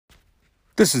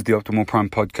This is the Optimal Prime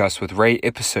Podcast with Ray,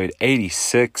 episode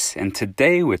 86, and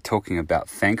today we're talking about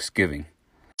Thanksgiving.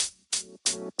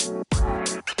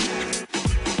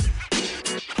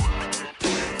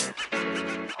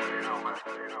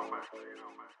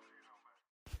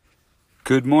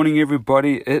 Good morning,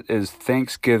 everybody. It is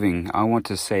Thanksgiving. I want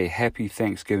to say happy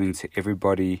Thanksgiving to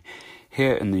everybody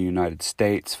here in the United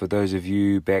States. For those of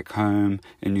you back home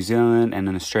in New Zealand and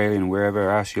in Australia and wherever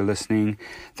else you're listening,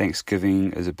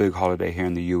 Thanksgiving is a big holiday here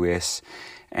in the US.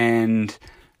 And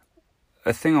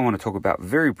a thing I want to talk about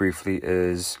very briefly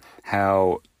is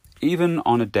how even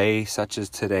on a day such as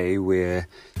today, where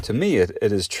to me it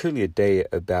is truly a day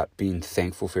about being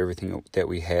thankful for everything that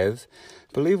we have,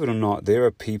 believe it or not, there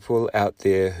are people out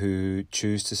there who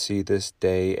choose to see this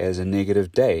day as a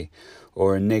negative day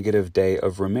or a negative day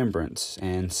of remembrance.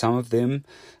 And some of them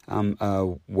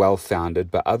are well-founded,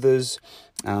 but others,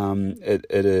 it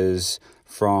is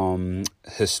from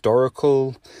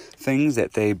historical things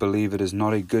that they believe it is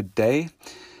not a good day.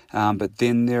 But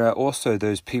then there are also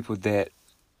those people that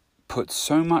put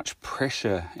so much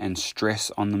pressure and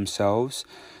stress on themselves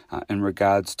in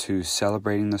regards to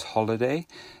celebrating this holiday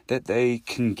that they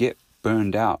can get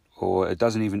burned out, or it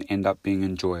doesn't even end up being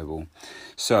enjoyable.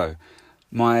 So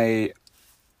my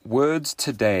words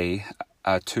today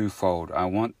are twofold. I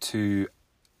want to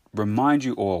remind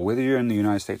you all, whether you're in the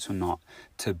United States or not,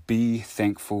 to be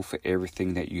thankful for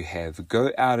everything that you have.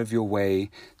 Go out of your way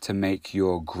to make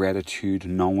your gratitude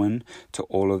known to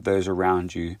all of those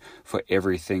around you for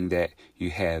everything that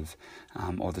you have,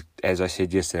 as I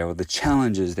said yesterday, or the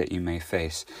challenges that you may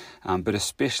face, but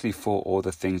especially for all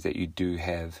the things that you do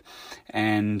have.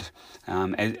 And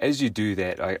as you do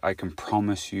that, I can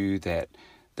promise you that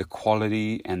the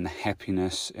quality and the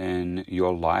happiness in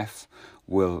your life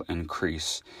will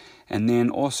increase. And then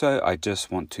also, I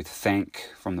just want to thank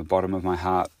from the bottom of my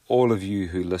heart all of you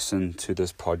who listen to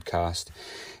this podcast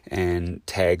and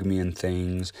tag me in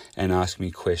things and ask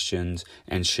me questions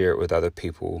and share it with other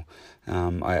people.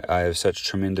 I have such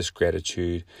tremendous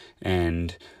gratitude,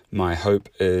 and my hope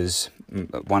is,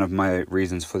 one of my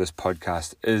reasons for this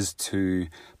podcast is to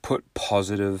put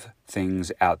positive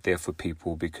things out there for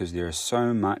people, because there is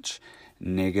so much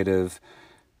negative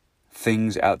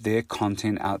things out there,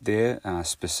 content out there,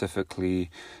 specifically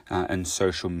in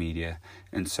social media.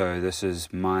 And so this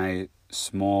is my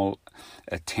small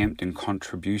attempt and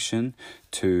contribution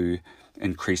to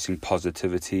increasing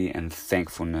positivity and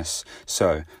thankfulness.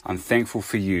 So I'm thankful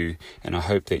for you, and I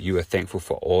hope that you are thankful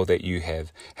for all that you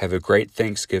have. Have a great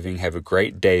Thanksgiving. Have a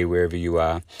great day wherever you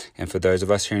are. And for those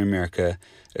of us here in America,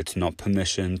 it's not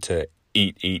permission to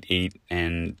eat,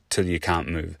 and till you can't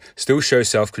move. Still show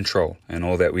self-control in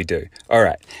all that we do. All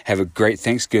right. Have a great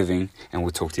Thanksgiving, and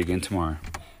we'll talk to you again tomorrow.